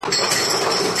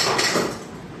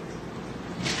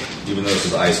Even though this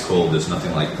is ice cold, there's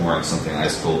nothing like pouring something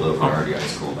ice cold over already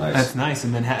ice cold ice. That's nice,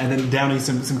 and then downing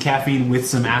some caffeine with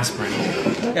some aspirin.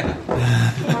 Yeah.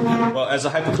 Well, as a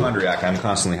hypochondriac, I'm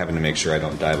constantly having to make sure I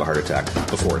don't die of a heart attack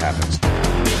before it happens.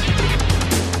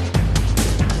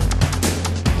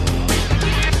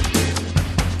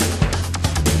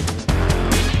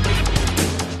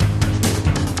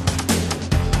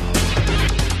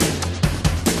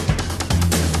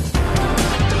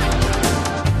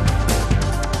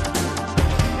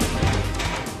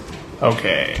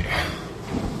 Okay.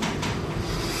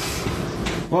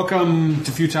 Welcome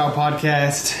to Futile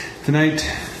Podcast. Tonight,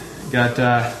 got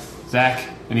Zack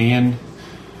and Ian.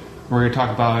 We're going to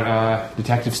talk about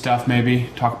detective stuff,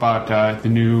 maybe. Talk about the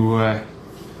new... I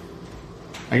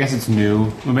guess it's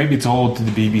new. Well, maybe it's old to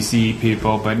the BBC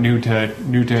people, but new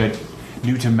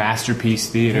to Masterpiece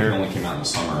Theater. It only came out in the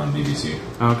summer on BBC.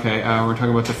 Okay, we're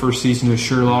talking about the first season of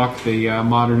Sherlock, the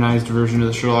modernized version of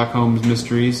the Sherlock Holmes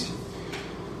mysteries.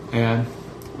 And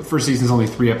the first season is only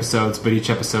 3 episodes, but each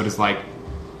episode is like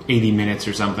 80 minutes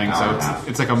or something. So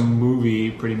it's like a movie,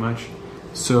 pretty much.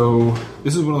 So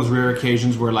this is one of those rare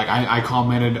occasions where like I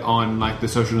commented on like the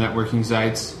social networking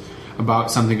sites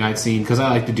about something I'd seen, because I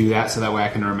like to do that so that way I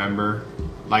can remember,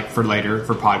 like for later,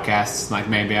 for podcasts. Like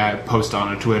maybe I post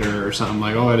on a Twitter or something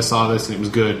like, oh, I just saw this and it was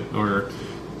good, or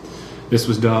this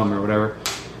was dumb, or whatever.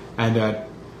 And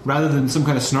rather than some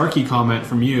kind of snarky comment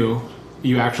from you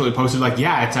actually posted like,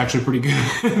 yeah, it's actually pretty good.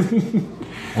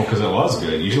 Well, because it was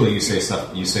good. Usually you say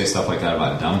stuff like that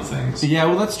about dumb things. Yeah,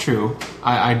 well, that's true.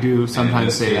 I do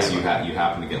sometimes say that. You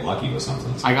happen to get lucky with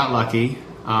something. I got lucky.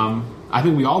 I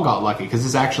think we all got lucky, because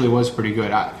this actually was pretty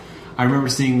good. I remember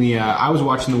seeing I was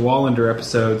watching the Wallander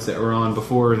episodes that were on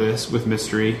before this with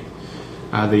Mystery.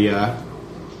 The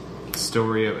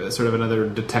story of sort of another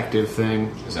detective thing.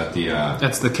 Is that the...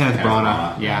 That's the Kenneth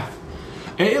Branagh. Yeah.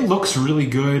 It looks really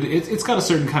good. It's got a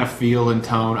certain kind of feel and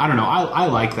tone. I don't know. I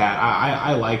like that.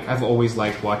 I've always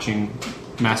liked watching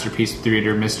Masterpiece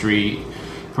Theater mystery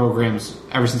programs.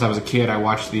 Ever since I was a kid, I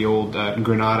watched the old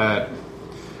Granada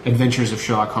Adventures of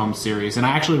Sherlock Holmes series, and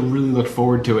I actually really looked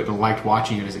forward to it and liked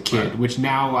watching it as a kid. Right. Which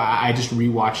now I just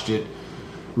rewatched it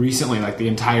recently, like the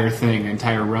entire thing, the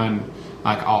entire run,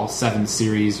 like all 7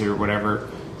 series or whatever,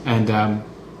 and.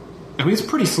 I mean, it's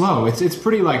pretty slow. It's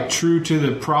pretty like true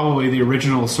to probably the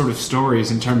original sort of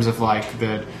stories in terms of like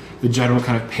the general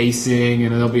kind of pacing,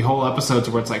 and there'll be whole episodes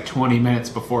where it's like 20 minutes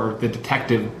before the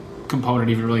detective component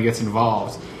even really gets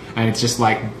involved, and it's just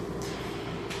like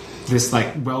this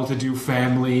like well-to-do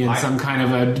family and some kind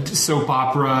of a soap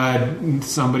opera.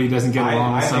 Somebody doesn't get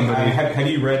along with somebody. Have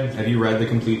you read the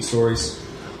complete stories?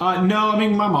 No, I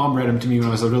mean my mom read them to me when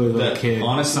I was a really little kid.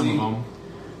 Honestly, some of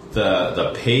them.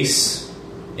 The pace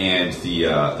and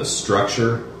the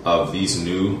structure of these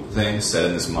new things set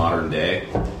in this modern day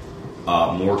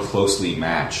more closely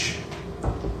match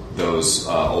those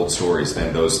old stories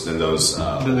than the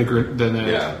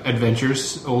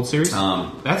Adventures old series.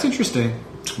 That's interesting,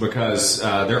 because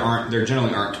there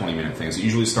generally aren't 20-minute things. It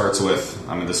usually starts with,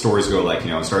 I mean, the stories go like,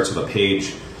 it starts with a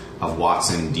page of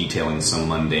Watson detailing some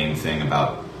mundane thing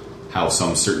about how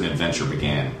some certain adventure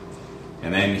began,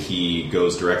 and then he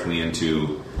goes directly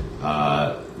into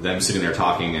them sitting there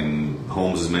talking, and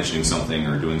Holmes is mentioning something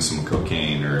or doing some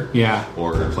cocaine or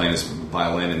playing his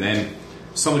violin, and then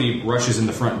somebody rushes in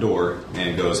the front door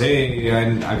and goes, "Hey,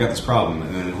 I got this problem,"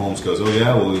 and then Holmes goes, "Oh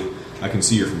yeah, well, I can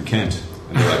see you're from Kent,"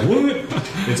 and they're like,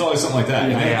 "What?" It's always something like that,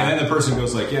 and then the person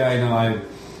goes like, "Yeah,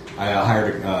 I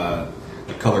hired a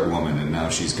colored woman, and now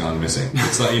she's gone missing."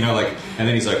 It's like, and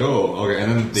then he's like, "Oh, okay,"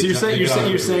 and then so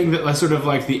you're saying that sort of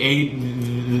like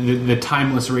the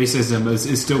timeless racism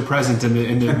is still present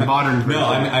in the modern. No,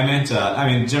 I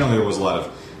meant generally there was a lot of.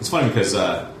 It's funny because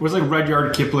was like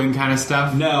Rudyard Kipling kind of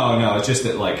stuff. No, it's just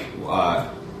that like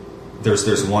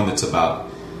there's one that's about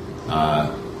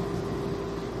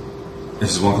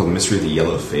this is one called The Mystery of the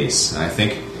Yellow Face, and I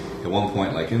think at one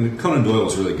point, like, and Conan Doyle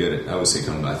was really good at, I always say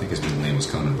Conan, I think his middle name was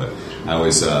Conan, but I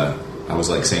was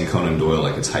like saying Conan Doyle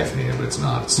like it's hyphenated, but it's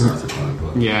not. It's Arthur Conan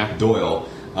Doyle. Yeah. Doyle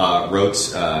wrote,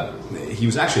 he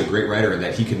was actually a great writer in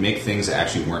that he could make things that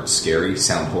actually weren't scary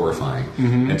sound horrifying.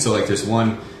 Mm-hmm. And so like there's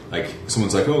one, like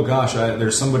someone's like, "Oh gosh,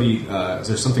 there's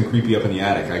something creepy up in the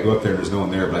attic." I go up there and there's no one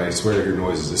there, but I swear to hear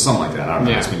noises. There's something like that. I don't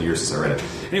know. Yeah. It's been years since I read it.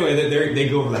 Anyway, they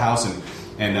go over to the house,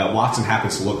 and Watson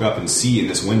happens to look up and see in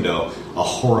this window a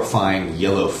horrifying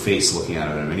yellow face looking out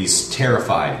at him, and he's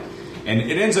terrified. And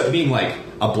it ends up being like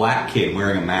a black kid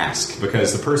wearing a mask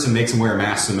because the person makes him wear a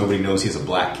mask so nobody knows he's a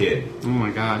black kid. Oh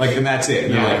my gosh! Like, and that's it.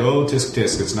 And they're like, oh, tisk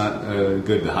tisk, it's not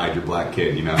good to hide your black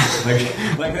kid, you know.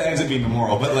 like that ends up being the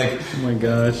moral. But like, oh my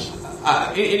gosh.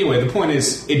 Anyway, the point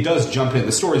is, it does jump in.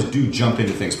 The stories do jump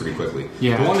into things pretty quickly.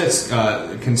 Yeah. The one that's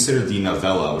considered the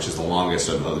novella, which is the longest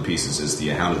of the pieces, is the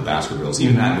Hound of the Baskervilles.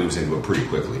 Even that moves into it pretty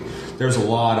quickly. There's a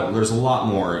lot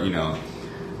more, you know.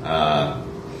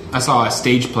 I saw a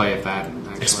stage play of that.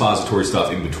 Actually. Expository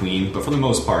stuff in between, but for the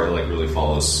most part, it like really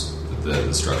follows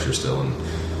the structure still. And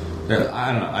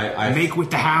I don't know. I make with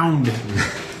the Hound.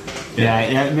 yeah,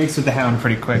 it makes with the Hound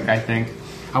pretty quick. I think.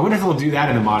 I wonder if they'll do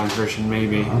that in a modern version,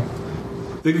 maybe.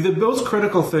 The most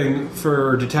critical thing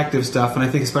for detective stuff, and I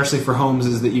think especially for Holmes,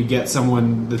 is that you get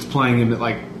someone that's playing him that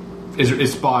like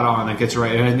is spot on, that gets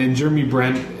right. And then Jeremy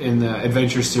Brent in the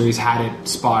Adventure series had it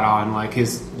spot on. Like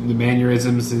the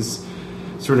mannerisms is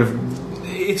sort of,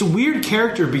 it's a weird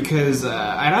character because, and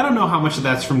I don't know how much of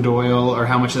that's from Doyle or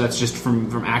how much of that's just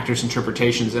from actors'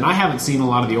 interpretations. And I haven't seen a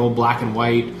lot of the old black and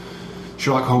white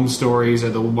Sherlock Holmes stories or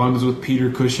the ones with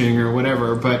Peter Cushing or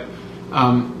whatever, but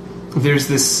there's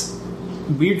this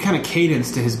weird kind of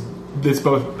cadence to his, that's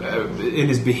both in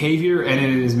his behavior and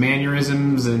in his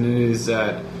mannerisms and in his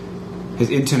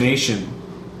intonation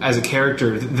as a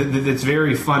character that's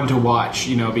very fun to watch,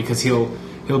 you know, because he'll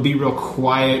be real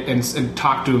quiet and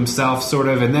talk to himself sort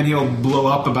of, and then he'll blow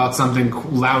up about something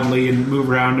loudly and move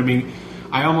around. I mean,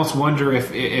 I almost wonder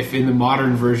if in the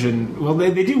modern version, well,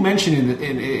 they do mention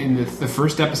in the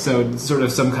first episode sort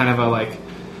of some kind of a like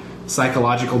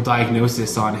psychological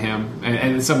diagnosis on him,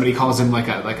 and somebody calls him like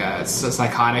a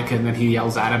psychotic, and then he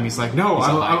yells at him. He's like, "No,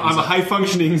 I'm a high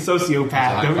functioning sociopath."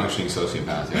 High functioning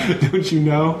sociopath, yeah. Don't you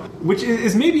know? Which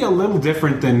is maybe a little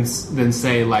different than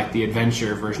say like the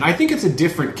adventure version. I think it's a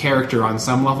different character on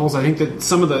some levels. I think that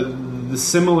some of the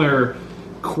similar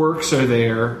quirks are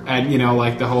there, and you know,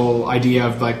 like the whole idea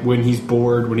of like when he's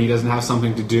bored, when he doesn't have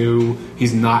something to do,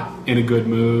 he's not in a good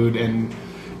mood, and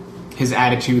his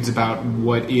attitudes about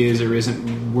what is or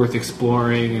isn't worth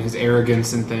exploring, and his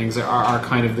arrogance and things are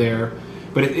kind of there.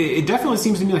 But it definitely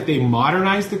seems to me like they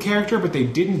modernized the character, but they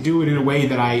didn't do it in a way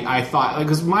that I thought.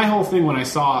 Because my whole thing when I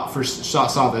first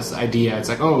saw this idea, it's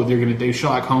like, oh, they're going to do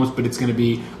Sherlock Holmes, but it's going to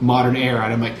be modern era,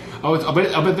 and I'm like, oh, I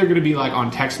bet they're going to be like on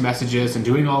text messages and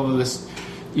doing all of this,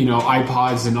 you know,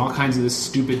 iPods and all kinds of this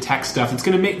stupid tech stuff. It's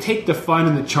going to take the fun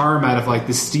and the charm out of like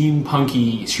the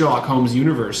steampunky Sherlock Holmes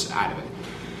universe out of it.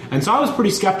 And so I was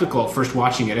pretty skeptical at first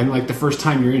watching it. And like the first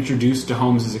time you're introduced to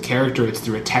Holmes as a character, it's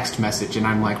through a text message. And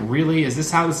I'm like, really? Is this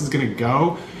how this is going to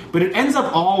go? But it ends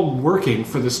up all working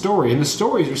for the story. And the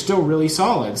stories are still really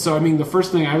solid. So, I mean, the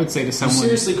first thing I would say to someone... You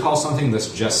seriously call something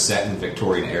that's just set in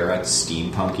Victorian era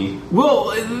steampunky?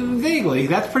 Well, vaguely.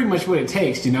 That's pretty much what it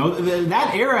takes, you know?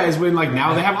 That era is when, like,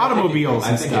 now they have automobiles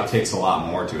and stuff. I think it takes a lot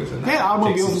more to it than that. Yeah,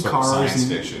 automobiles and cars. Science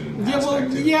fiction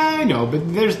yeah, I know.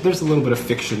 But there's a little bit of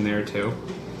fiction there, too.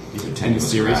 You have a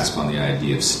tenuous grasp on the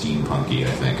idea of steampunky,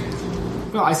 I think.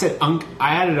 Well, I said I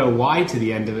added a Y to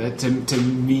the end of it to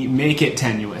make it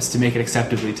tenuous, to make it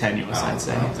acceptably tenuous, I'd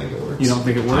say. I don't think it works. You don't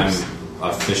think it works? I'm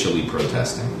officially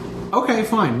protesting. Okay,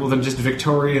 fine. Well, then just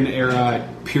Victorian era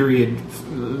period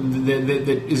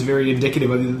that is very indicative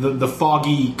of the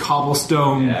foggy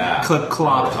cobblestone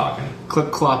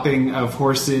clip-clopping of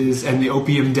horses and the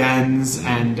opium dens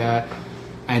and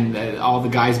all the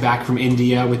guys back from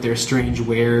India with their strange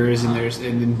wares and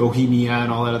in Bohemia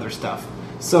and all that other stuff.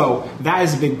 So that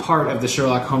is a big part of the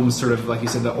Sherlock Holmes sort of, like you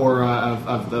said, the aura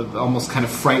of the almost kind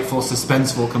of frightful,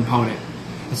 suspenseful component.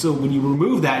 And so when you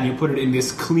remove that and you put it in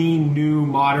this clean, new,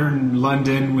 modern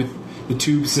London with the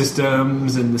tube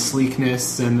systems and the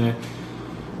sleekness and the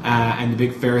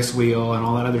big Ferris wheel and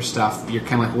all that other stuff, you're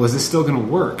kind of like, well, is this still going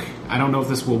to work? I don't know if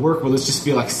this will work. Will this just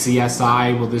be like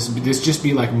CSI? Will this just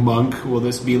be like Monk? Will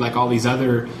this be like all these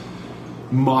other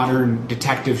modern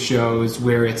detective shows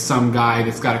where it's some guy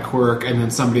that's got a quirk and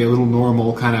then somebody a little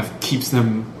normal kind of keeps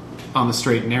them on the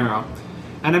straight and narrow?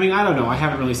 And I mean, I don't know. I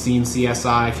haven't really seen CSI.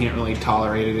 I can't really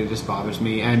tolerate it. It just bothers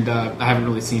me. And I haven't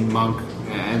really seen Monk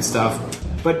and stuff.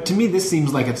 But to me, this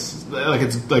seems like it's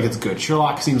good.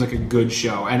 Sherlock seems like a good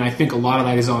show, and I think a lot of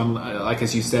that is on, like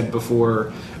as you said before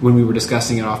when we were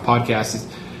discussing it off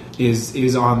podcast,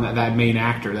 is on that main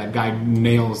actor. That guy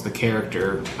nails the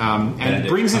character and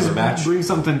brings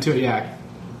something to it. Yeah,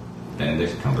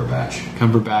 Benedict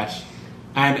Cumberbatch,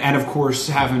 and of course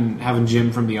having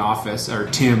Jim from The Office or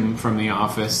Tim from The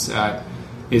Office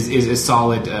is a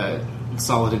solid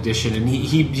addition, and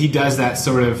he does that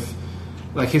sort of.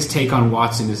 Like his take on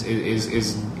Watson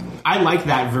is I like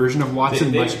that version of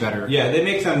Watson much better. Yeah, they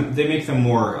make them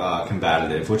more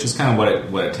combative, which is kind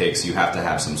of what it takes. You have to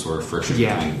have some sort of friction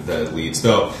between the leads.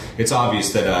 Though it's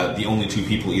obvious that the only two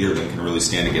people either of them can really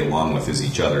stand to get along with is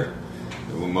each other.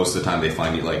 Most of the time, they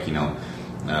find it like the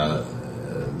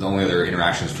only other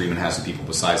interactions Freeman has with people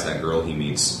besides that girl he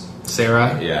meets,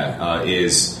 Sarah.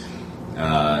 Is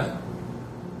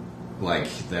like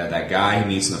that guy he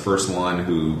meets in the first one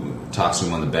who talks to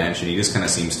him on the bench, and he just kind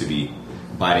of seems to be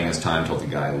biding his time until the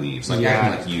guy leaves. Like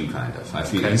acting like you, kind of. I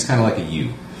feel he's kind of like a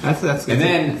you. That's a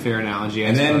fair analogy.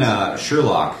 And then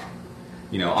Sherlock,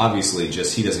 obviously,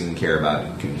 just he doesn't even care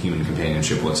about human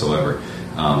companionship whatsoever,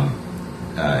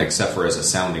 except for as a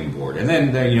sounding board. And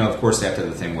then of course, they have to have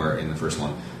the thing where in the first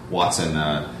one, Watson.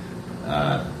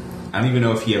 I don't even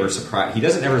know if he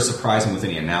doesn't ever surprise him with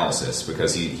any analysis,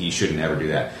 because he shouldn't ever do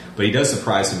that. But he does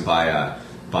surprise him by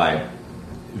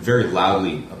very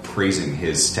loudly praising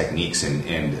his techniques,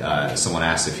 and someone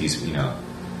asks if he's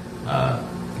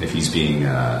being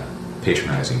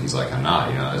patronizing. He's like, I'm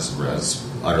not. That's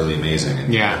utterly amazing.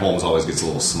 And Holmes always gets a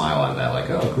little smile out of that, like,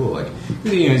 oh, cool. Like,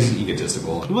 he's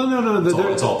egotistical. Well, no,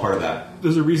 it's all part of that.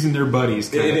 There's a reason they're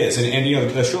buddies. It is,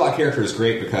 and the Sherlock character is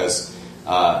great because.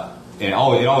 And it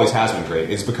always has been great.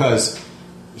 It's because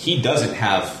he doesn't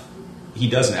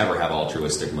ever have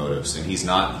altruistic motives, and he's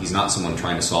not someone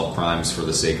trying to solve crimes for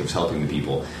the sake of helping the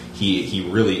people. He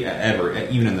really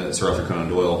even in the Sir Arthur Conan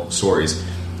Doyle stories,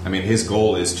 I mean, his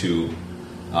goal is to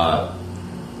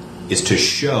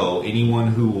show anyone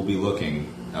who will be looking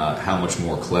how much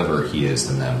more clever he is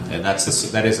than them, and that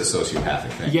is a sociopathic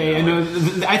thing.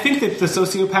 I think that the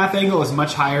sociopath angle is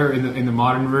much higher in the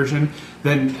modern version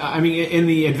than in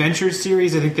the Adventures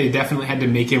series. I think they definitely had to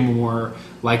make him a more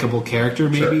likable character,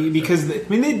 maybe because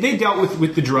they dealt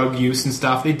with the drug use and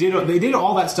stuff. They did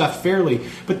all that stuff fairly,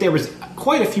 but there was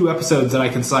quite a few episodes that I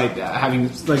can cite,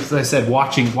 having, like I said,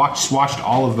 watched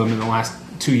all of them in the last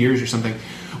 2 years or something,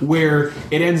 where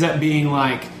it ends up being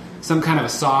like some kind of a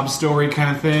sob story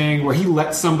kind of thing, where he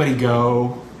lets somebody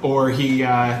go, or he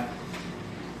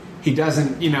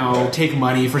doesn't, take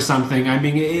money for something.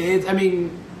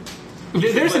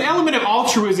 There's an element of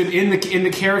altruism in the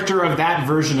character of that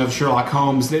version of Sherlock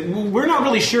Holmes that we're not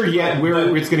really sure yet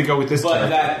where it's going to go with this. But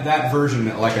that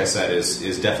version, like I said,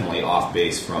 is definitely off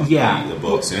base from the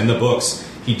books. And in the books,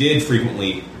 he did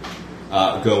frequently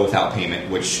go without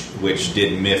payment, which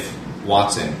did miff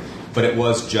Watson. But it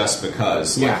was just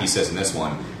because, like he says in this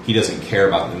one, he doesn't care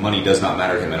about the money, does not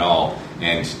matter to him at all,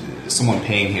 and someone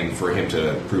paying him for him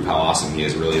to prove how awesome he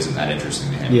is really isn't that interesting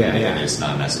to him. And it's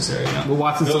not necessary. Well,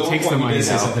 Watson still takes the money. He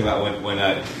say something about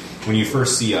when you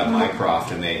first see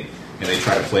Mycroft and they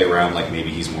try to play around like maybe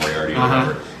he's Moriarty or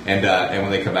whatever, and when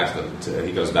they come back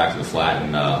he goes back to the flat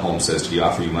and Holmes says, "Did he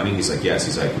offer you money?" He's like, "Yes."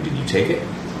 He's like, "Did you take it?"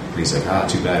 And he's like,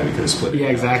 "Too bad, we could have split it." Yeah,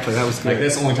 exactly. That was good. Like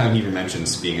that's the only time he even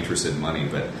mentions being interested in money,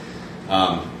 but.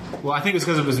 Well, I think it's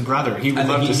because of his brother. He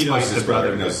loved to spite his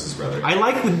brother. He knows his brother. I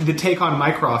like the take on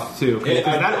Mycroft too.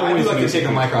 I do like the take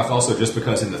on Mycroft also, just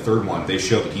because in the third one they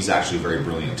show that he's actually very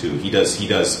brilliant too. He does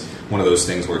one of those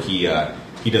things where he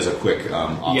does a quick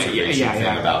observation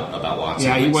thing about Watson.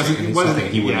 Yeah, he wasn't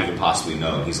something he wouldn't even possibly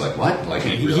know. He's like, what? Like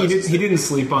he didn't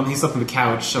sleep on. He slept on the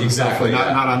couch. Exactly.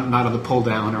 Not on the pull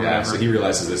down or whatever. So he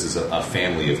realizes this is a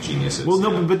family of geniuses. Well,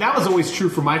 no, but that was always true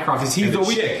for Mycroft.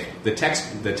 The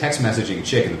text messaging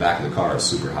chick in the back of the car is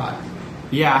super hot.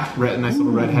 Yeah, nice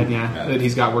little redhead. That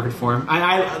he's got working for him.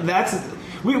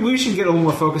 We should get a little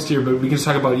more focused here, but we can just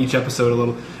talk about each episode a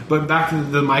little. But back to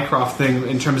the Mycroft thing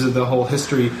in terms of the whole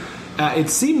history. It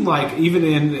seemed like even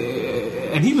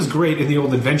and he was great in the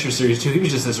old Adventure series too. He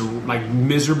was just this like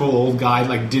miserable old guy,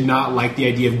 like did not like the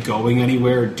idea of going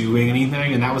anywhere or doing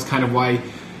anything, and that was kind of why.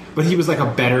 But he was like a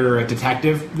better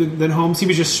detective than Holmes. He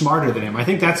was just smarter than him. I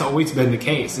think that's always been the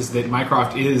case. Is that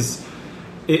Mycroft is,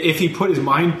 if he put his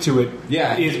mind to it,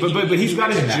 but he's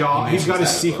got his job. He's got his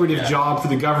secretive job for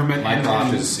the government.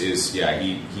 Mycroft he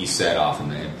set off in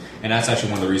the. And that's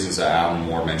actually one of the reasons that Alan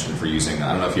Moore mentioned for using.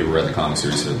 I don't know if you ever read the comic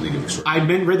series for the League of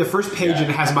Extraordinary. I've read the first page and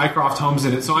it has Mycroft Holmes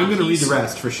in it, so I'm going to read the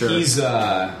rest for sure. He's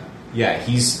the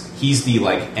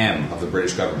like M of the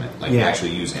British government. Like they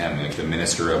actually use M, like the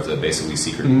minister of the basically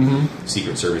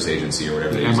secret service agency or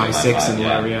whatever. They use MI6 and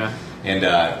whatever. And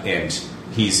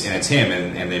it's him,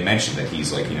 and they mentioned that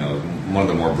he's like one of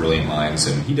the more brilliant minds,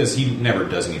 and he never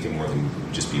does anything more than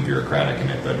just be bureaucratic in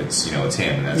it. But it's it's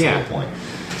him, and that's the whole point.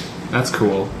 That's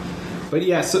cool. But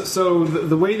yeah, so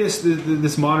the way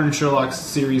this modern Sherlock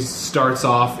series starts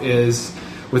off is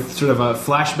with sort of a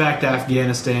flashback to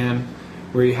Afghanistan,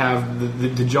 where you have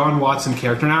the John Watson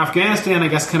character. Now, Afghanistan, I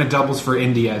guess, kind of doubles for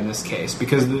India in this case,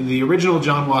 because the original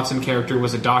John Watson character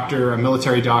was a doctor, a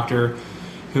military doctor,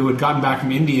 who had gotten back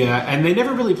from India, and they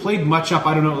never really played much up,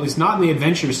 I don't know, at least not in the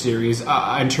Adventure series,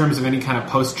 in terms of any kind of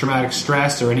post-traumatic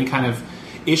stress or any kind of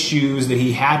issues that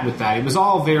he had with that. It was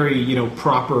all very,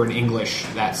 proper and English,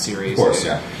 that series. Of course,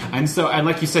 yeah. And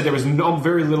like you said, there was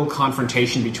very little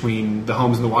confrontation between the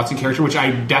Holmes and the Watson character, which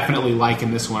I definitely like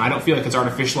in this one. I don't feel like it's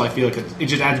artificial. I feel like it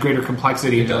just adds greater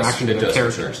complexity and interaction to the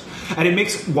characters. Sure. And it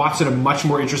makes Watson a much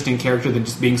more interesting character than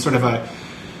just being sort of a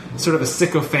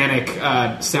sycophantic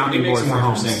sounding board for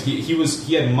Holmes.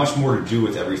 He had much more to do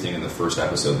with everything in the first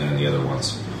episode than in the other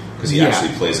ones, because he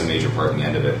actually plays a major part in the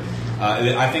end of it.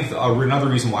 I think another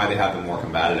reason why they have been more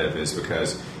combative is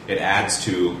because it adds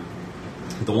to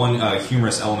the one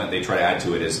humorous element they try to add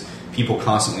to it is people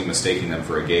constantly mistaking them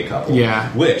for a gay couple. Yeah.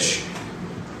 Which,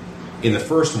 in the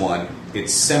first one,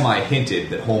 it's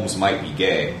semi-hinted that Holmes might be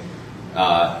gay.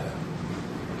 I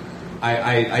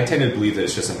tend to believe that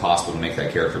it's just impossible to make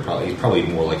that character. He's probably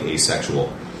more like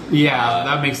asexual. Yeah,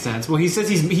 that makes sense. Well, he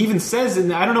even says,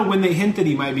 and I don't know when they hint that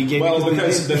he might be gay. Well,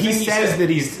 because he says that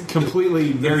he's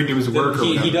completely married to his work.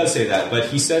 He does say that, but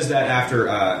he says that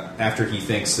after he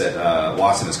thinks that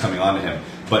Watson is coming on to him.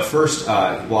 But first,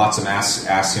 Watson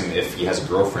asks him if he has a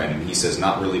girlfriend, and he says,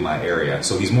 "Not really my area."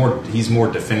 So he's more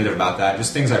definitive about that.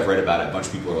 Just things I've read about it. A bunch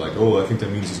of people are like, "Oh, I think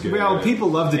that means he's gay." Well, people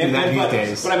love to do that these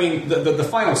days. But I mean, the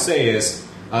final say is.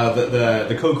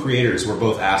 The co-creators were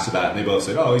both asked about it, and they both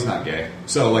said, "Oh, he's not gay."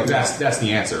 So, like, that's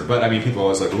the answer. But I mean, people are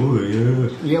always like, "Oh, yeah."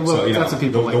 Yeah, well, so, that's what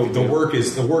people like. The work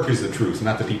is the truth,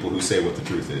 not the people who say what the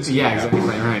truth is. Yeah, exactly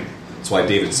right. That's why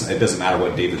it doesn't matter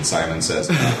what David Simon says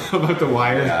about The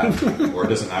Wire, or it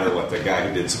doesn't matter what the guy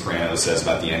who did Sopranos says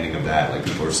about the ending of that. Like,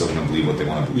 people are still going to believe what they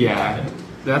want to believe. Yeah,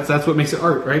 that's what makes it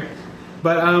art, right?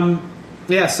 But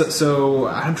yeah, so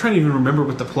I'm trying to even remember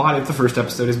what the plot of the first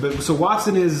episode is. But so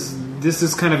Watson is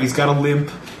kind of, he's got a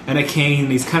limp and a cane.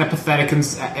 And he's kind of pathetic and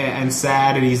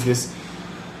sad, and he's this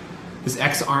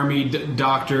ex-army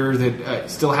doctor that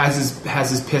still has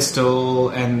his pistol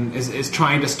and is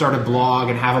trying to start a blog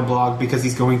and have a blog because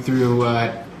he's going through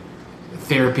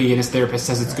therapy, and his therapist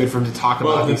says it's good for him to talk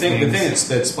about these things. The thing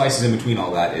that spices in between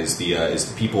all that is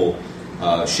the people.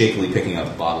 Shakily picking up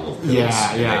a bottle of pills,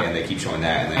 and they keep showing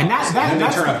that, and then they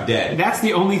turn up dead. That's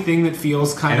the only thing that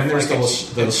feels kind of like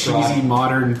a cheesy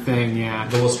modern thing. Yeah,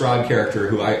 the Lestrade character,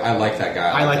 who I like that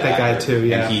guy. I like that guy too.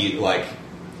 Yeah, and he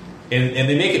and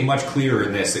they make it much clearer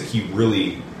in this that he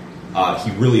really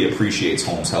appreciates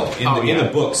Holmes' help. In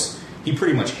the books, he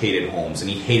pretty much hated Holmes,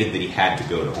 and he hated that he had to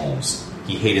go to Holmes.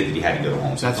 He hated that he had to go to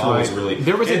Holmes. That's right.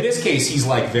 In this case, he's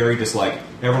like very just like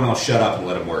everyone else, shut up and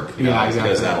let him work. Exactly. He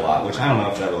does that a lot, which I don't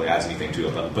know if that really adds anything to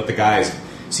it. But the guy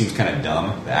seems kind of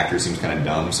dumb. The actor seems kind of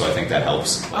dumb, so I think that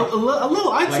helps. A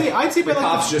little. I'd say the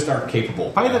cops just aren't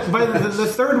capable. By the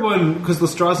third one, because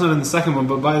Lestrade's not in the second one,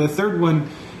 but by the third one,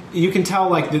 you can tell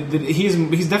that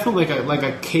he's definitely like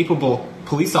a capable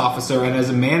police officer, and as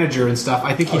a manager and stuff,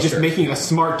 I think he's just making a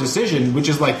smart decision, which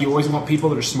is like you always want people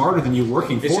that are smarter than you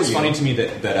working for you. It's just funny to me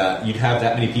that you'd have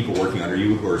that many people working under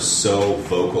you who are so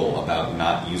vocal about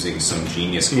not using some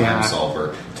genius crime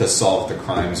solver to solve the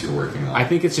crimes you're working on. I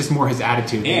think it's just more his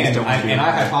attitude. And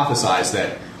I hypothesize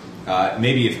that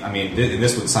maybe and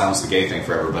this would silence the gay thing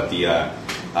forever, but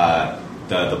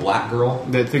the black girl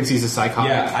that thinks he's a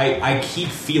psychotic. Yeah, I keep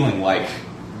feeling like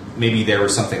maybe there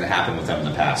was something that happened with them in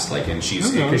the past, like, and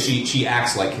because she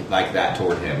acts like that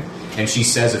toward him, and she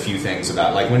says a few things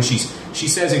about, like, when she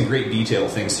says in great detail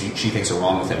things she thinks are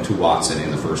wrong with him to Watson in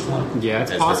the first one. Yeah,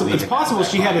 it's possible. It's possible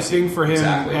she had a thing for him,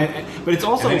 but it's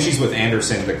also and then she's with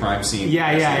Anderson at the crime scene. Yeah,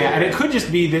 and it could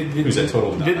just be who's a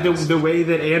total the way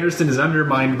that Anderson is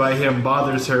undermined by him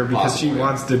bothers her because she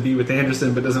wants to be with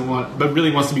Anderson but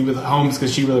really wants to be with Holmes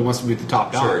because she really wants to be with the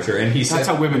top dog. Sure, and that's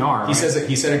how women are. He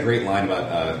said a great line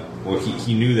about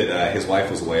he knew that his wife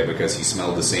was away because he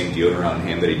smelled the same deodorant on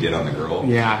him that he did on the girl.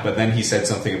 Yeah, but then he said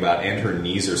something about and her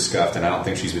knees are scuffed, and I don't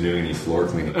think she's been doing any floor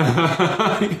cleaning.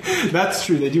 That's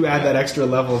true. They do add that extra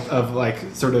level of like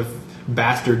sort of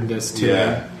bastardness to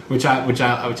it, which I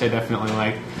definitely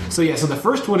like. So the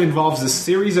first one involves a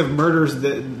series of murders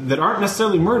that aren't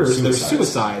necessarily murders; they're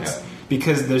suicides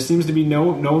because there seems to be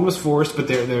no one was forced, but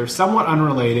they're somewhat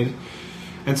unrelated.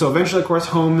 And so eventually, of course,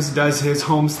 Holmes does his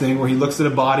Holmes thing where he looks at a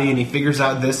body and he figures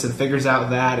out this and figures out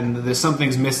that, and there's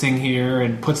something's missing here,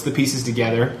 and puts the pieces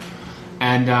together.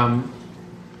 And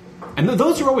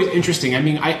those are always interesting. I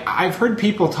mean, I've heard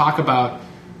people talk about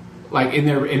like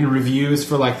in reviews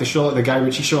for like the Guy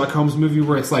Ritchie Sherlock Holmes movie,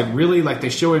 where it's like really like they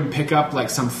show him pick up like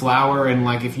some flower, and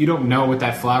like if you don't know what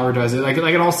that flower does,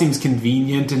 it all seems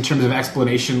convenient in terms of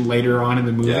explanation later on in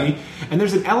the movie. Yeah. And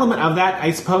there's an element of that,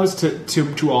 I suppose,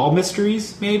 to all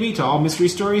mysteries, maybe to all mystery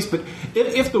stories. But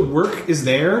if the work is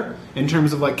there in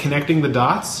terms of like connecting the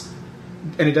dots,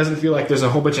 and it doesn't feel like there's a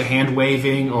whole bunch of hand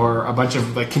waving or a bunch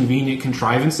of like convenient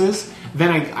contrivances, then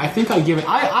I think I give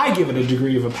it a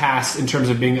degree of a pass in terms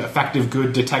of being effective,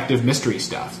 good detective mystery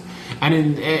stuff. And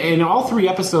in all 3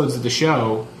 episodes of the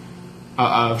show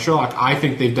of Sherlock, I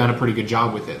think they've done a pretty good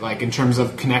job with it. Like in terms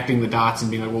of connecting the dots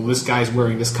and being like, well, this guy's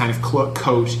wearing this kind of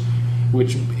coat,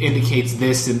 which indicates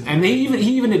this, and he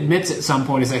even admits at some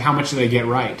point, he's like, how much did I get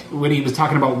right? When he was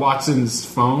talking about Watson's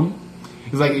phone,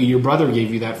 he's like, your brother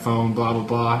gave you that phone, blah blah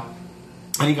blah,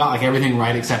 and he got like everything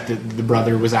right except that the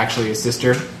brother was actually his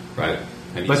sister. Right.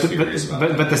 And But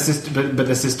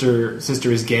the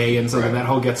sister is gay, and so then that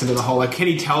whole gets into the whole like, can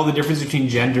he tell the difference between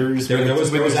genders? There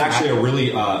was actually a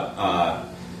really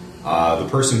the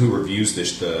person who reviews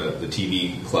the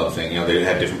TV club thing. They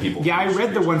had different people. Yeah, I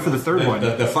read the one for the third one.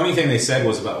 The funny thing they said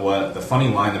was about what the funny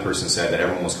line the person said that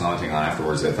everyone was commenting on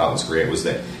afterwards that I thought was great was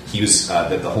that he was that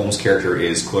the Holmes character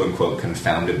is quote unquote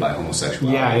confounded by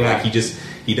homosexuality. Yeah. Like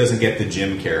he doesn't get the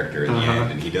Jim character in the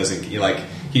end, and he doesn't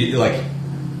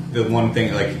the one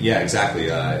thing, like, yeah, exactly.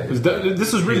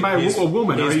 This was written by a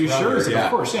woman. Are you sure? Like, yeah. Of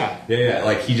course, yeah. Yeah.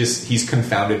 Like he's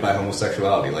confounded by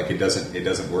homosexuality. Like it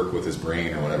doesn't work with his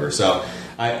brain or whatever. So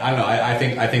I don't know. I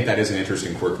think that is an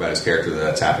interesting quirk about his character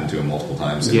that's happened to him multiple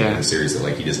times in the series. That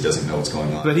like he just doesn't know what's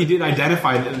going on. But he did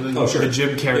identify the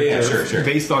Jim character sure.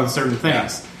 based on certain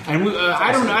things. Yeah. And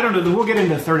I don't know. We'll get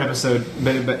into the third episode,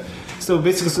 but. So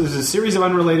basically, there's a series of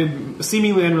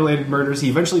seemingly unrelated murders. He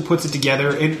eventually puts it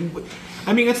together, and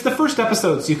I mean, it's the first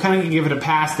episode, so you kind of give it a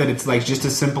pass that it's like just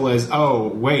as simple as, oh,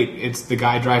 wait, it's the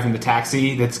guy driving the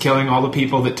taxi that's killing all the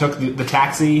people that took the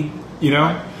taxi,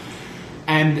 Right.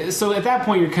 And so at that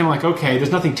point, you're kind of like, okay,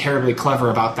 there's nothing terribly clever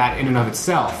about that in and of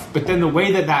itself. But then the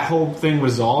way that whole thing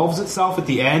resolves itself at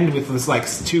the end with this, like,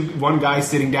 one guy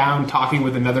sitting down talking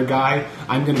with another guy,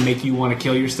 I'm going to make you want to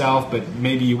kill yourself, but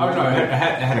maybe you won't. Oh, no, it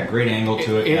had a great angle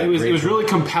to it. It was really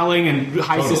compelling and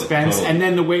high suspense. Totally. And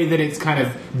then the way that it's kind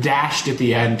of dashed at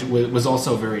the end was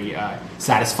also very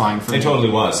satisfying for me. It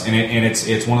totally was. And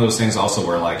it's one of those things also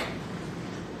where, like,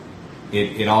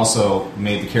 It also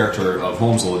made the character of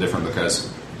Holmes a little different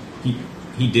because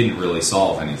he didn't really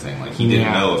solve anything. Like he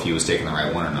didn't know if he was taking the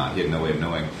right one or not. He had no way of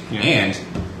knowing. Yeah. And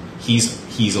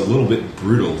he's a little bit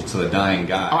brutal to the dying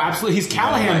guy. Oh, absolutely. He's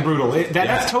Callahan brutal.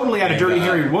 That's totally out of Dirty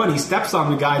Harry 1. He steps on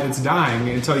the guy that's dying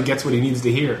until he gets what he needs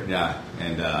to hear. Yeah,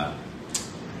 and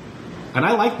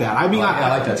I like that. I mean,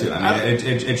 I like that too. I mean,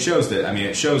 it shows that. I mean,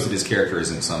 it shows that his character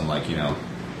isn't some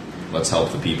let's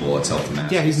help the people, let's help the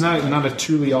masses. Yeah, he's not a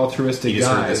truly altruistic guy. He just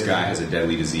heard this guy has a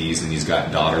deadly disease and he's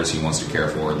got daughters he wants to care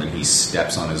for, and then he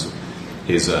steps on his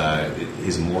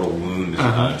mortal wound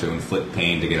to inflict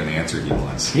pain to get an answer he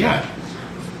wants. Yeah.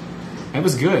 It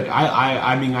was good.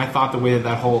 I mean, I thought the way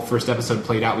that whole first episode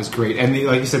played out was great. And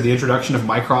like you said, the introduction of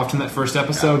Mycroft in that first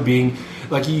episode being,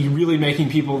 like, you really making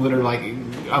people that are, like,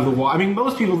 of the wall. I mean,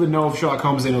 most people that know of Sherlock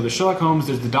Holmes, they know there's Sherlock Holmes,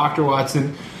 there's the Dr.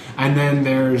 Watson, and then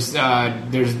there's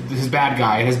his bad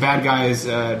guy, and his bad guy is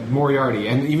Moriarty.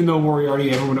 And even though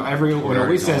Moriarty, everyone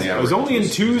always says it was only in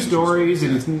 2 stories,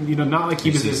 and it's not like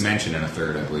he was this mentioned in a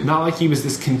third, I believe. Not like he was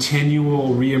this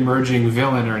continual re-emerging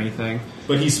villain or anything.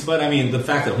 But I mean, the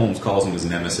fact that Holmes calls him his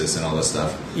nemesis and all this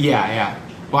stuff. Yeah.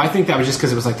 Well, I think that was just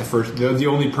because it was like the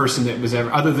only person that was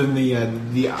ever, other than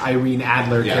the Irene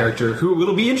Adler character, who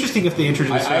it'll be interesting if they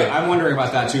introduce her. I'm wondering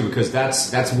about that too, because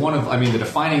that's one of, I mean, the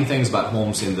defining things about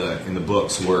Holmes in the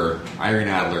books were Irene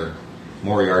Adler,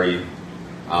 Moriarty,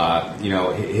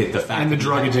 hit the fact and the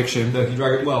drug addiction. The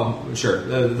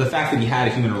fact that he had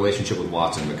a human relationship with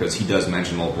Watson, because he does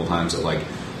mention multiple times that, like,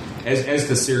 as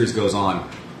the series goes on,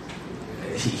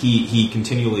 he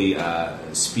continually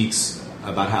speaks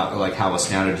about how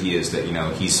astounded he is that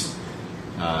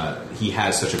he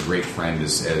has such a great friend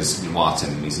as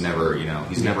Watson, and he's never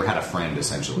had a friend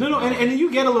essentially. No, and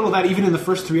you get a little of that even in the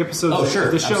first 3 episodes of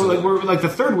the show. Absolutely. Like the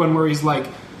third one where he's like,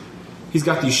 he's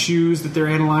got these shoes that they're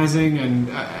analyzing,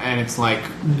 and it's like,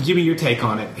 give me your take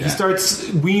on it. Yeah. He starts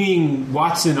weaning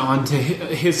Watson onto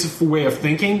his way of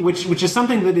thinking, which is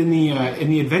something that in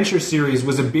the Adventure series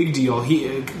was a big deal.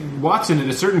 Watson at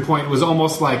a certain point was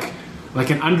almost like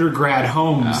an undergrad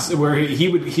Holmes, where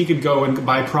he could go and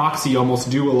by proxy almost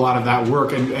do a lot of that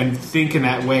work and think in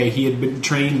that way. He had been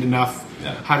trained enough,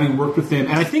 having worked with him.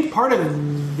 And I think part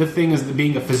of the thing is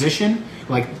being a physician,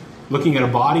 like looking at a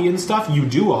body and stuff, you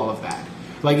do all of that.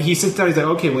 Like, he sits down, he's like,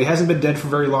 okay, well, he hasn't been dead for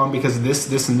very long because of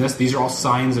this, and this. These are all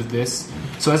signs of this.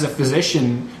 So as a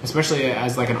physician, especially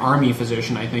as, like, an army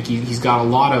physician, I think he's got a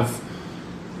lot of,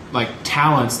 like,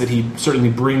 talents that he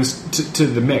certainly brings to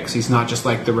the mix. He's not just,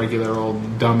 like, the regular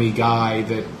old dummy guy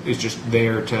that is just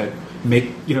there to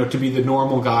make, you know, to be the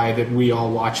normal guy that we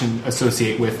all watch and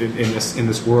associate with in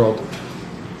this world.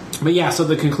 But yeah, so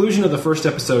the conclusion of the first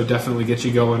episode definitely gets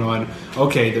you going on,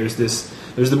 okay, there's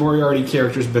the Moriarty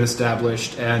character's been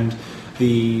established, and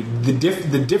the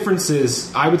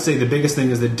differences, I would say the biggest thing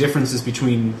is the differences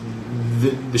between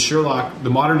the Sherlock,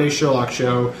 the modern day Sherlock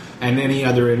show, and any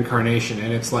other incarnation.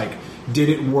 And it's like, did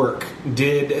it work?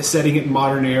 Did setting it in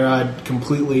modern era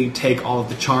completely take all of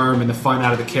the charm and the fun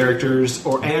out of the characters?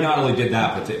 Or they not only did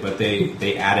that, but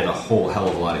they added a whole hell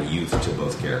of a lot of youth to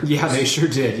both characters. Yeah, they sure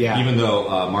did. Yeah, even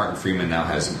though Martin Freeman now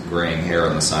has graying hair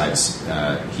on the sides,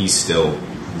 he still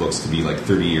looks to be like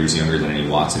 30 years younger than any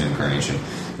Watson incarnation.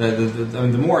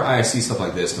 The more I see stuff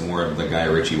like this, the more the Guy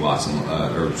Ritchie Watson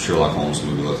or Sherlock Holmes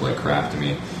movie looks like crap to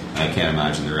me. I can't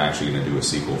imagine they're actually going to do a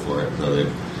sequel for it. So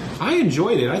I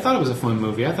enjoyed it. I thought it was a fun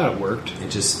movie. I thought it worked. It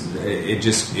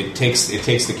takes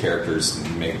the characters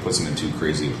and puts them in too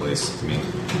crazy a place to me.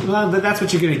 Well, but that's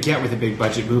what you're going to get with a big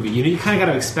budget movie. You kind of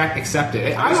got to accept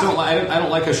it. I don't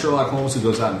like a Sherlock Holmes who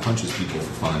goes out and punches people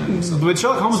for fun and stuff. But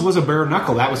Sherlock Holmes was a bare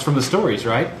knuckle. That was from the stories,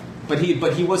 right? But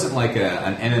he wasn't like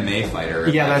an MMA fighter.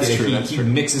 Yeah, like, that's true. He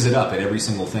mixes it up at every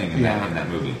single thing in that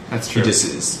movie. That's true. He just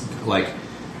is like,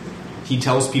 he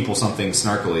tells people something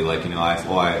snarkily, like, you know,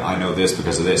 I know this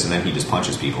because of this, and then he just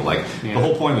punches people. Like, the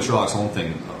whole point of the Sherlock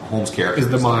Holmes character is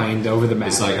the mind over the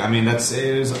mask. It's like, I mean,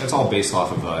 it's all based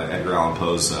off of Edgar Allan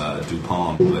Poe's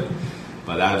Dupont,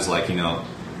 but that is like, you know,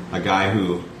 a guy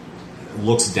who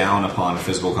looks down upon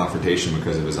physical confrontation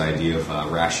because of his idea of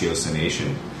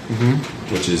ratiocination,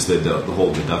 which is the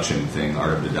whole deduction thing,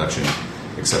 art of deduction,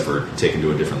 except for taken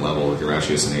to a different level. Like, the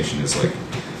ratiocination is like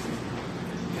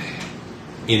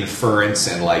inference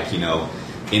and, like, you know,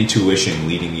 intuition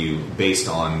leading you based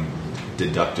on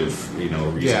deductive, you know,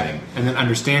 reasoning. Yeah, and then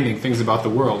understanding things about the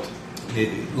world.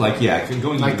 Going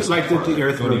the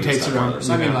Earth rotates around.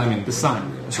 I mean, the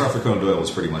sun. Sir Arthur Conan Doyle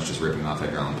was pretty much just ripping off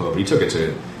Edgar Allan Poe, but he took it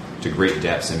to great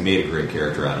depths and made a great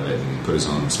character out of it and put his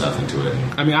own stuff into it.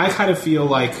 I mean, I kind of feel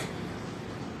like,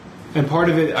 and part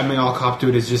of it, I mean, I'll cop to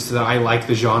it, is just that I like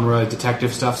the genre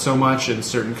detective stuff so much and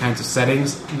certain kinds of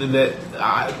settings that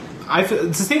I feel,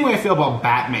 it's the same way I feel about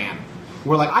Batman,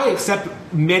 where, like, I accept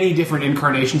many different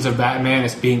incarnations of Batman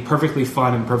as being perfectly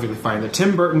fun and perfectly fine. The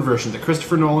Tim Burton version, the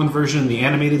Christopher Nolan version, the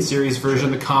animated series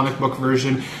version, the comic book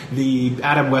version, the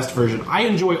Adam West version. I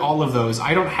enjoy all of those.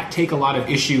 I don't take a lot of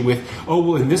issue with, oh,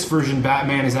 well, in this version,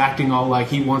 Batman is acting all like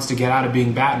he wants to get out of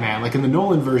being Batman. Like in the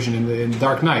Nolan version, in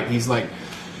Dark Knight, he's like,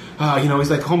 he's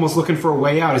like almost looking for a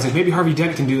way out. He's like, maybe Harvey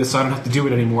Dent can do this so I don't have to do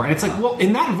it anymore. And it's like, well,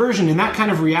 in that version, in that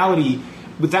kind of reality,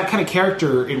 with that kind of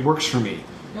character, it works for me.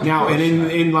 Now, and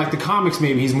in like the comics,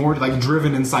 maybe he's more like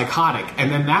driven and psychotic, and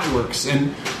then that works.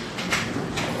 And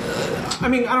I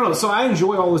mean, I don't know. So I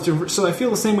enjoy all those different. So I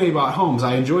feel the same way about Holmes.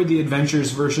 I enjoyed the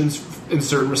Adventures versions in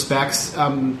certain respects.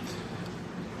 And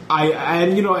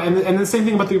the same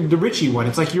thing about the Ritchie one.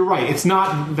 It's like, you're right.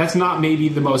 That's not maybe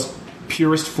the most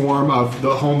purest form of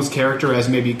the Holmes character as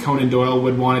maybe Conan Doyle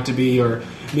would want it to be, or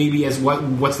maybe as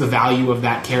what's the value of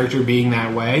that character being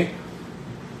that way.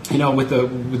 You know, with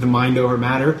the mind over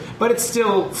matter, but it's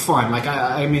still fun. Like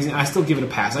I mean, I still give it a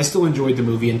pass. I still enjoyed the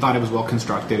movie and thought it was well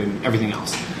constructed and everything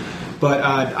else. But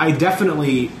I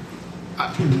definitely.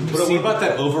 What about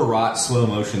that overwrought slow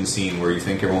motion scene where you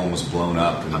think everyone was blown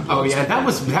up? Oh yeah, that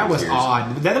was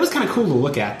odd. That was kind of cool to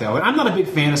look at, though. And I'm not a big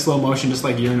fan of slow motion, just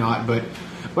like you're not. But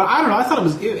I don't know. I thought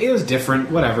it was different.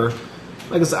 Whatever.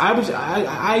 Like I said,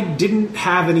 I didn't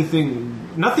have anything.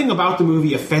 Nothing about the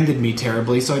movie offended me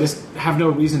terribly, so I just have no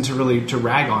reason to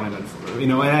rag on it. You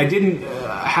know, and I didn't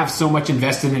have so much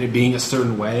invested in it being a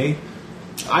certain way.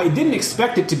 I didn't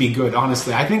expect it to be good,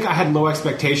 honestly. I think I had low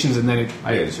expectations, and then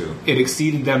I did too. It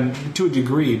exceeded them to a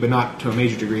degree, but not to a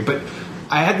major degree. But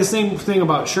I had the same thing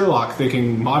about Sherlock,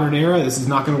 thinking modern era, this is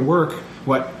not going to work.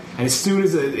 And as soon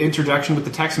as the introduction with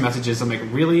the text messages, I'm like,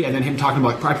 really? And then him talking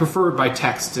about, I prefer it by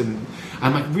text. And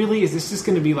I'm like, really? Is this just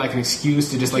going to be like an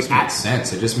excuse to just like... It makes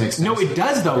sense. It just makes sense. No, it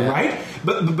does though, right?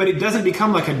 But it doesn't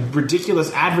become like a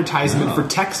ridiculous advertisement for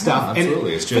tech stuff. No,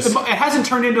 absolutely. And it's just... it hasn't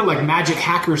turned into like magic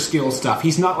hacker skill stuff.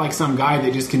 He's not like some guy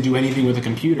that just can do anything with a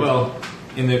computer. Well,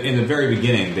 in the very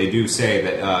beginning, they do say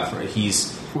that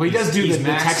he's... Well, he does do the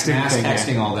texting thing.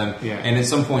 Texting all them. Yeah. And at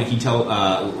some point,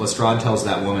 Lestrade tells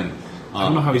that woman... I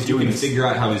don't know how he's doing this. this. If you can figure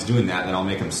out how he's doing that, then I'll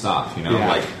make him stop. You know, Yeah.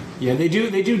 like Yeah, they do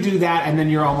that, and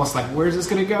then you're almost like, where's this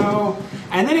going to go?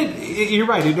 And then you're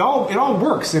right, it all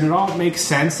works, and it all makes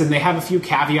sense, and they have a few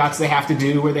caveats they have to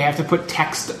do, where they have to put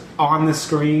text on the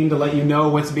screen to let you know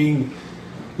what's being,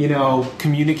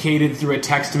 communicated through a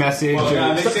text message.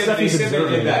 Well, they said they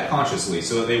did that consciously,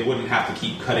 so that they wouldn't have to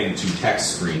keep cutting to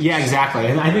text screens. Yeah, exactly,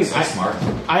 and I think that's smart.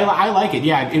 I like it.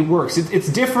 Yeah, it works. It's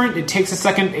different. It takes a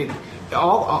second.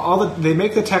 They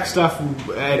make the tech stuff.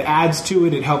 It adds to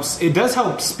it. It helps. It does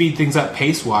help speed things up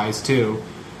pace wise too,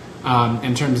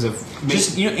 in terms of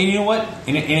you know what,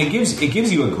 and it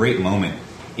gives you a great moment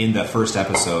in the first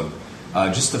episode.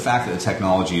 Just the fact that the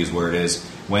technology is where it is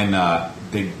when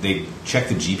they check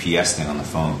the GPS thing on the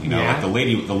phone. Like the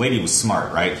lady was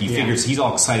smart, right? He's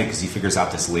all excited because he figures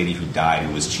out this lady who died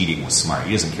who was cheating was smart.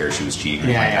 He doesn't care if she was cheating or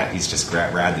anything like that. He's just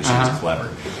rad that she was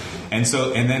clever. And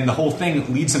then the whole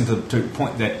thing leads him to the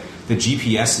point that the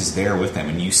GPS is there with them,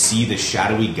 and you see the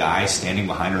shadowy guy standing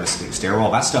behind her in a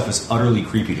stairwell. That stuff is utterly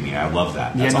creepy to me. I love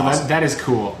that. That's awesome. That is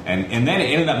cool. And then it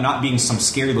ended up not being some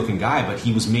scary looking guy, but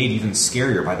he was made even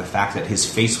scarier by the fact that his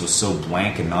face was so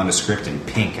blank and nondescript and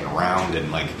pink and round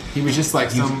and like he was just like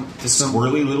some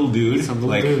squirrly little dude. Some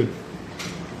little dude.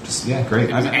 Just great.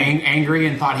 He was angry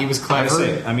and thought he was clever.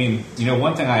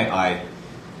 One thing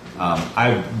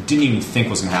I didn't even think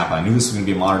was going to happen. I knew this was going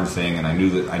to be a modern thing, and I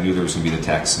knew there was going to be the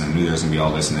text, and I knew there was going to be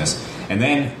all this and this. And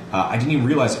then I didn't even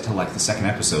realize it till like the second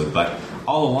episode. But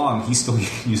all along, he's still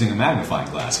using a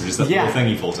magnifying glass, which is that little thing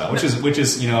he pulls out, which is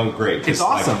great. It's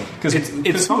awesome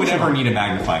Because who would ever need a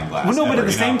magnifying glass? Well, no, but at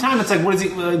the same time, it's like, what is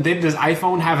it? Does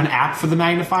iPhone have an app for the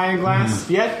magnifying glass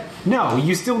yet? No,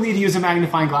 you still need to use a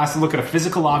magnifying glass to look at a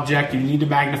physical object. You need to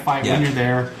magnify it when you're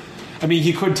there. I mean,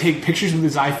 he could take pictures with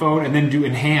his iPhone and then do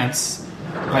enhance,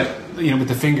 but with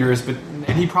the fingers.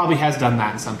 And he probably has done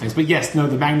that in some things. But yes, the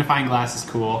magnifying glass is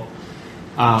cool,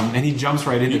 and he jumps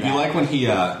right into that. You like when he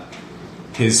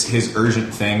his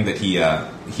urgent thing that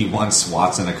he wants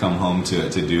Watson to come home to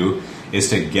do is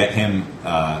to get him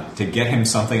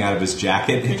something out of his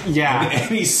jacket. Yeah, and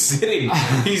he's sitting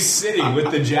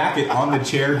with the jacket on the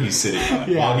chair he's sitting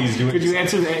on while he's doing. Could you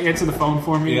answer the phone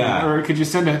for me? Yeah. Or could you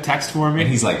send a text for me? And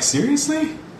he's like, seriously?